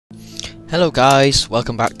Hello guys,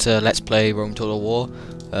 welcome back to Let's Play Rome Total War.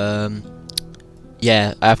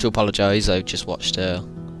 Yeah, I have to apologise, I just watched the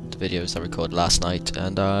videos I recorded last night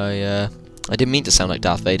and I didn't mean to sound like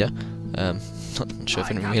Darth Vader. Not sure if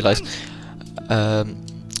anyone realised.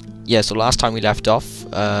 Yeah, so last time we left off,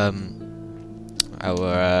 our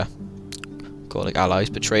Gallic allies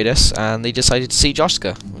betrayed us and they decided to siege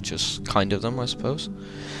Osca, which was kind of them, I suppose.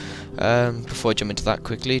 Before I jump into that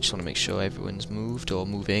quickly, just want to make sure everyone's moved or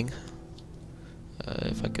moving.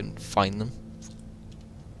 If I can find them.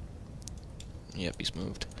 Yep, he's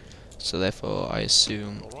moved. So therefore, I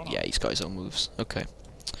assume, yeah, he's got his own moves. Okay.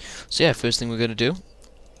 So yeah, first thing we're gonna do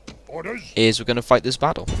is we're gonna fight this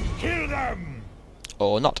battle. Kill them!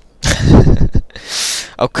 Or not.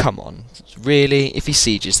 Oh come on, really? If he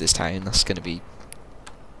sieges this town, that's gonna be.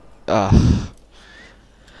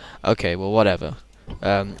 Okay, well whatever.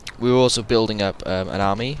 We were also building up an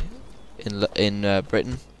army in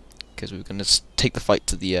Britain. Because we were going to take the fight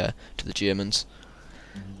to the Germans,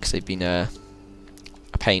 because they've been a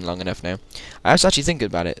pain long enough now. I was actually thinking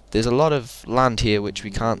about it. There's a lot of land here which we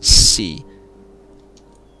can't see,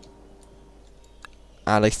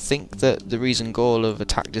 and I think that the reason Gaul have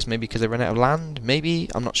attacked us maybe because they ran out of land. Maybe,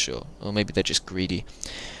 I'm not sure, or maybe they're just greedy.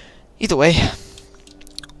 Either way,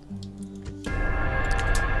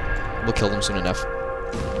 we'll kill them soon enough.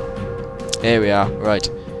 Here we are. Right.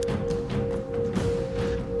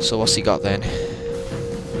 So what's he got then?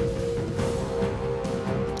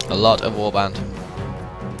 A lot of warband.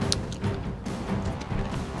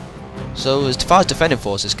 So as far as defending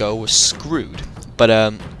forces go, we're screwed. But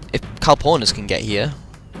if Calpurnius can get here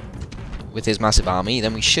with his massive army,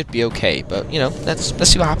 then we should be okay. But you know, let's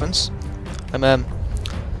see what happens. I'm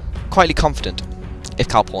quietly confident if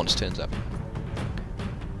Calpurnius turns up.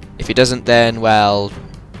 If he doesn't, then well,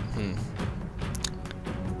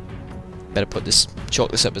 better chalk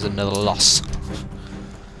this up as another loss.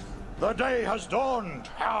 The day has dawned.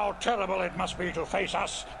 How terrible it must be to face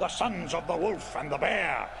us, the sons of the wolf and the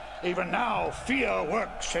bear. Even now, fear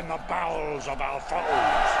works in the bowels of our foes.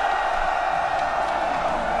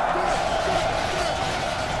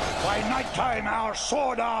 By nighttime, our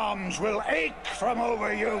sword arms will ache from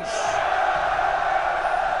overuse.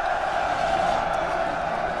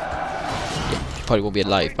 Probably won't be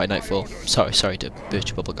alive by nightfall. Sorry to burst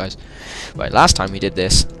your bubble, guys. Right, last time we did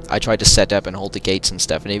this, I tried to set up and hold the gates and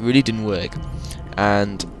stuff, and it really didn't work.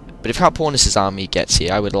 But if Calpurnius' army gets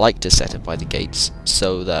here, I would like to set up by the gates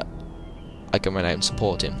so that I can run out and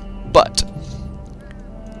support him. But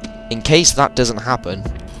in case that doesn't happen,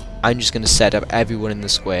 I'm just going to set up everyone in the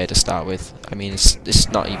square to start with. I mean, it's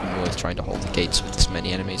not even worth trying to hold the gates with this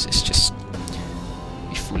many enemies. It's just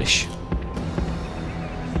be foolish.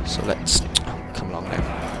 So let's come along now.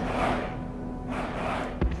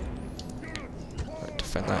 Right,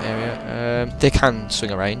 defend that area. They can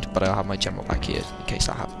swing around, but I'll have my general back here in case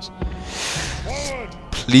that happens.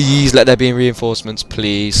 Please let there be reinforcements,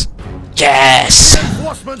 please. Yes!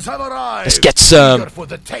 Reinforcements have arrived. Let's get some. For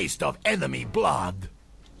the taste of enemy blood.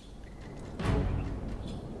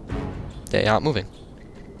 They aren't moving.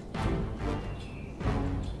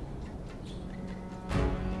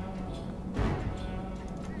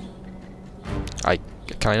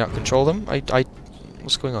 Can I not control them?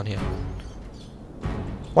 What's going on here?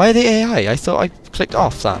 Why are they AI? I thought I clicked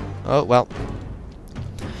off that. Oh, well.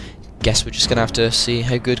 Guess we're just gonna have to see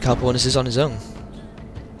how good Calpurnius is on his own.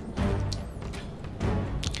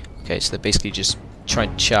 Okay, so they're basically just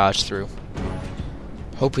trying to charge through.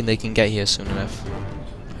 Hoping they can get here soon enough.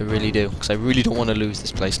 I really do, because I really don't want to lose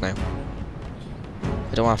this place now.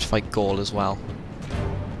 I don't have to fight Gaul as well.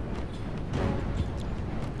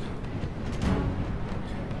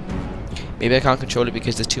 Maybe I can't control it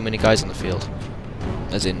because there's too many guys on the field.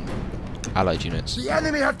 As in, allied units. The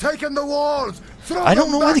enemy have taken the walls. I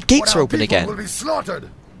don't know why the gates are open again. Will be slaughtered.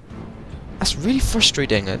 That's really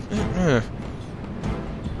frustrating.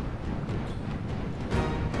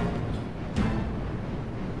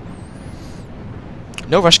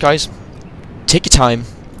 No rush, guys. Take your time.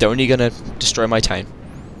 They're only gonna destroy my town.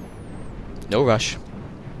 No rush.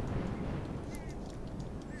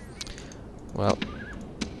 Well.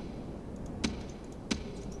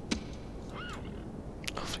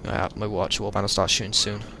 My warband will start shooting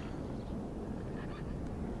soon.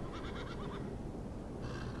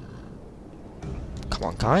 Come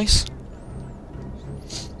on, guys.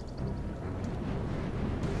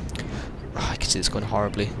 Oh, I can see this going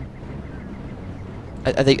horribly.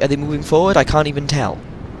 Are they moving forward? I can't even tell.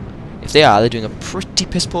 If they are, they're doing a pretty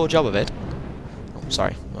piss poor job of it. Oh,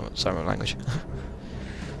 sorry. Oh, sorry, my language.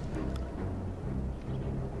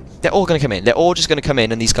 They're all going to come in. They're all just going to come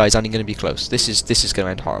in, and these guys aren't going to be close. This is going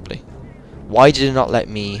to end horribly. Why did it not let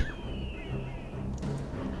me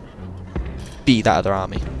be that other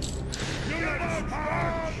army?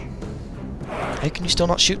 How can you still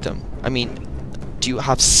not shoot them? I mean, do you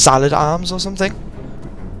have salad arms or something?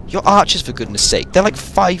 Your archers, for goodness sake. They're like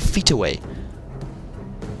 5 feet away.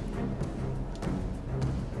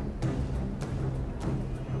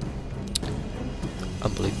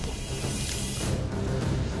 Unbelievable.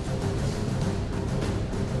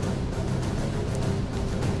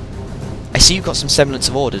 I see you've got some semblance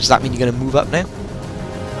of order. Does that mean you're going to move up now?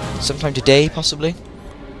 Sometime today, possibly?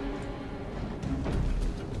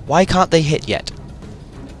 Why can't they hit yet?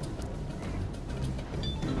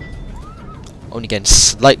 Only getting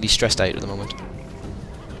slightly stressed out at the moment.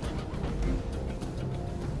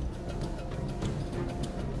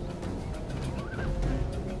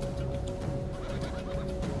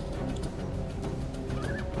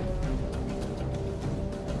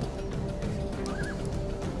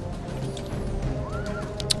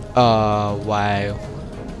 Wow.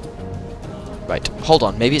 Right, hold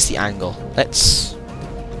on, maybe it's the angle. Let's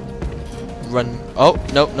run. Oh,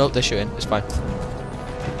 no, no, they're shooting. It's fine.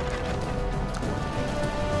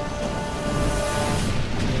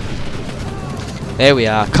 There we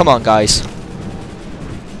are. Come on, guys.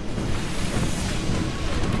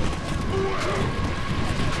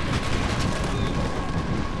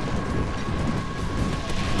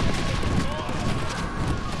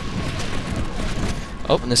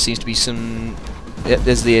 Oh, and there seems to be some... Yep,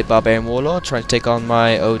 there's the Barbarian Warlord trying to take on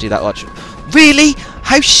my... Oh dear, that archer. Really?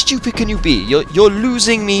 How stupid can you be? You're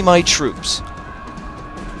losing me my troops.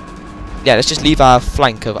 Yeah, let's just leave our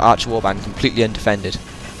flank of Archer Warband completely undefended.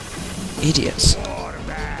 Idiots.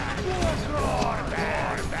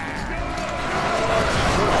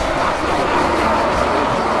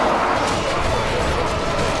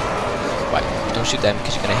 Right, don't shoot them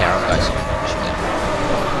because you're going to hear them, guys. Shoot them.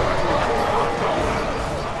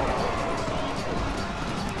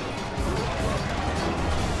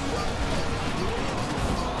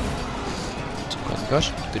 Oh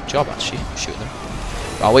gosh, good job actually, shooting them.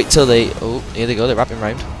 I'll wait till they... Oh, here they go, they're wrapping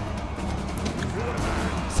round.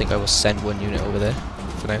 I think I will send one unit over there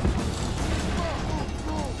for now.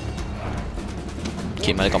 Keep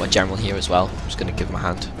in mind I got my general here as well. I'm just going to give him a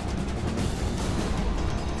hand.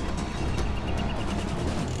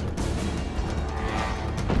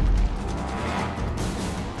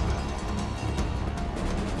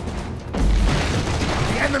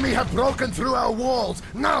 The enemy have broken through our walls.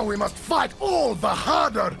 Now we must fight all the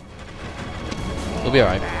harder. We'll be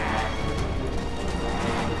alright.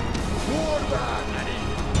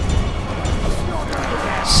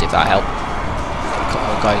 See if that helps. A couple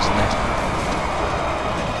more guys in there.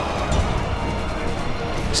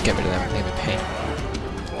 Let's get rid of them. They're gonna be a pain.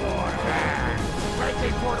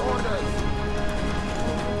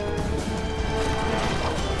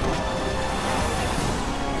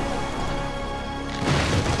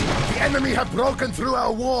 The enemy have broken through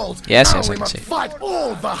our walls. Yes, now yes, I we can must see. fight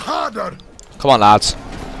all the harder. Come on, lads.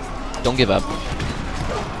 Don't give up.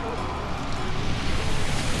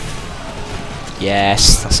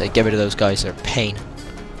 Yes, that's it. Get rid of those guys. They're a pain.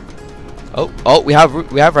 Oh, oh, we have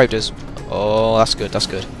routers. Oh, that's good. That's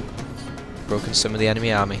good. Broken some of the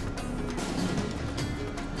enemy army.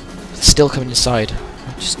 It's still coming inside.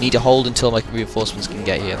 Just need to hold until my reinforcements can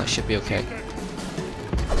get here. That should be okay.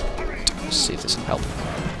 Let's see if this will help.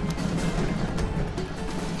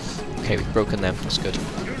 Okay, we've broken them. That's good.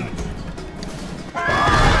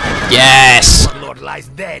 Yes! Our Lord lies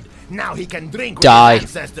dead. Now he can drink with Die. his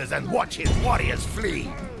ancestors and watch his warriors flee.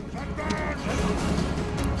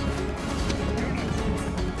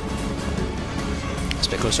 Let's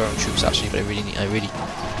get closer on troops actually, but I really need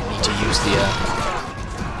to use the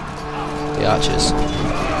archers.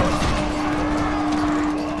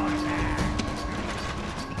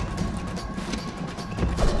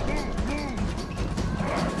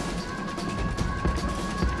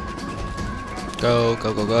 Go,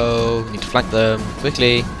 go, go, go. We need to flank them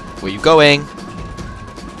quickly. Where are you going?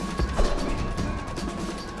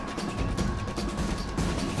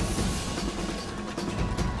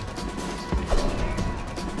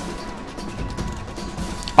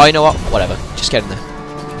 Oh, you know what? Whatever. Just get in there.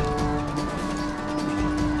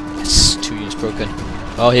 Yes, 2 units broken.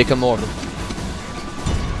 Oh, here come more of them.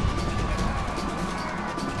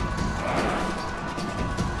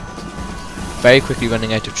 Very quickly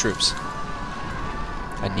running out of troops.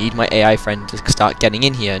 I need my AI friend to start getting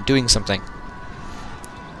in here and doing something.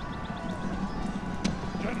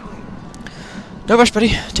 No rush, buddy.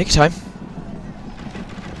 Take your time.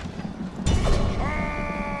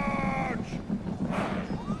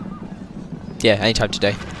 Yeah, anytime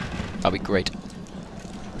today. That'll be great.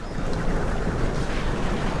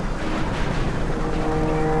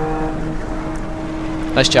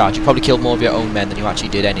 Nice charge. You probably killed more of your own men than you actually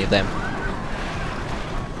did any of them.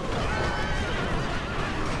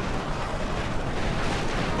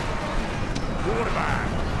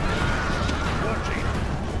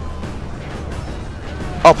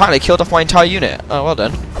 Oh, apparently it killed off my entire unit. Oh, well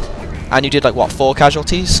done. And you did like, what, 4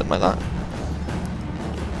 casualties? Something like that.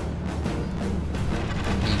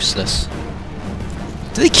 Useless.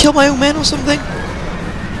 Did they kill my own men or something?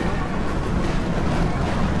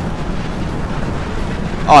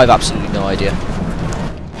 Oh, I have absolutely no idea.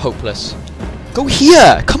 Hopeless. Go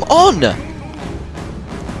here! Come on!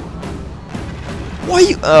 Why are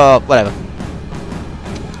you... whatever.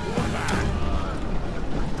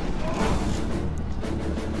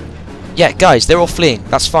 Yeah, guys, they're all fleeing.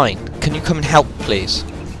 That's fine. Can you come and help, please?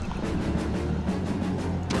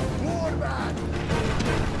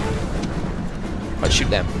 Right, shoot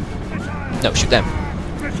them. No, shoot them.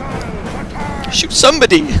 Shoot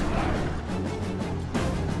somebody!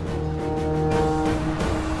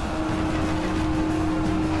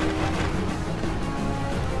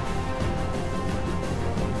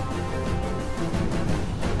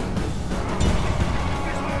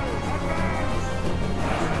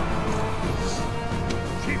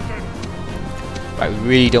 Right, we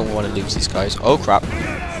really don't want to lose these guys. Oh crap.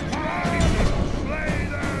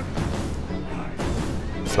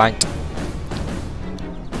 Flanked.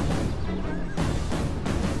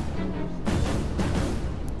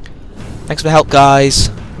 Thanks for the help,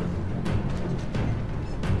 guys.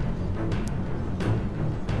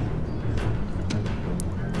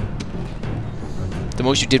 The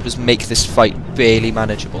most you did was make this fight barely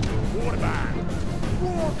manageable.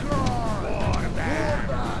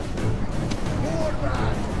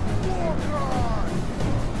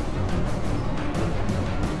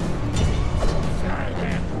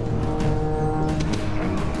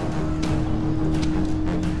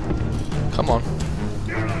 Come on.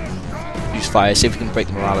 Use fire, see if we can break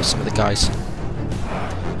the morale of some of the guys.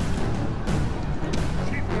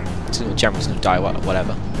 The general's gonna die,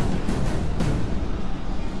 whatever.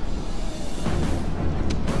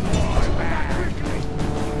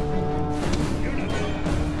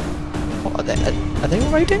 What are they? Are they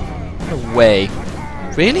all raiding? No way.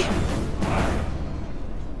 Really?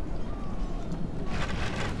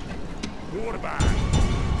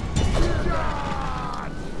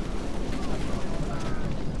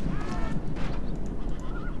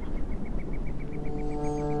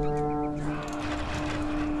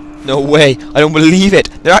 No way! I don't believe it!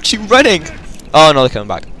 They're actually running! Oh no, they're coming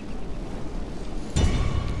back.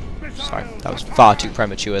 Sorry, that was far too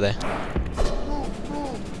premature there.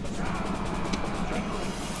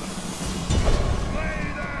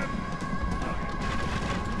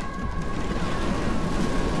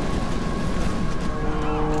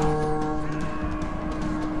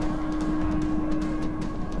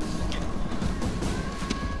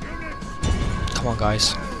 Come on,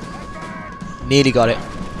 guys. Nearly got it.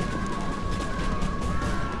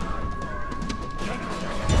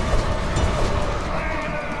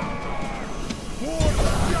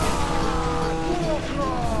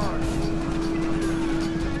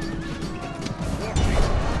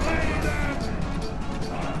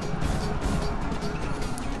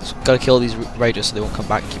 Gotta kill these raiders so they won't come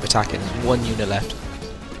back and keep attacking. There's 1 unit left.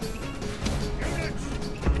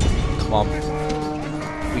 Come on.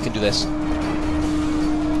 We can do this.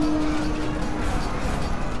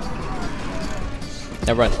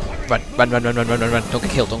 Now run. Run. Run, run, run, run, run, run, run. Don't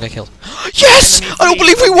get killed, don't get killed. Yes! I don't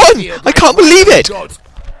believe we won! I can't believe it!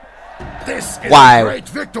 This is Wow. a great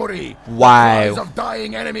victory! Wow. The cries of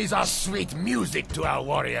dying enemies are sweet music to our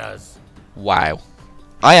warriors. Wow.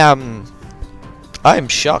 I am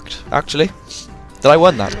shocked, actually, that I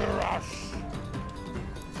won that.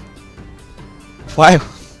 Wow.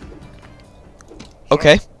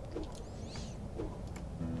 Okay.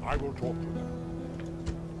 I will talk to them.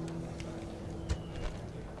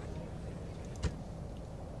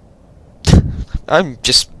 I'm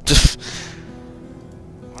just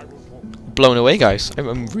blown away, guys.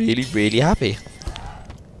 I'm really, really happy.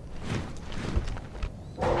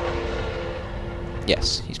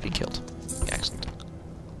 Yes, he's been killed. Excellent.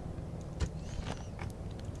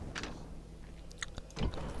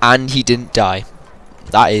 And he didn't die.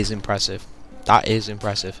 That is impressive. That is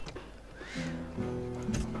impressive.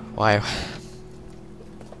 Wow.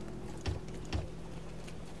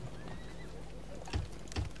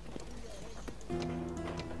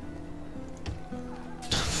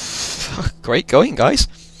 Great going, guys.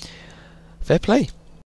 Fair play.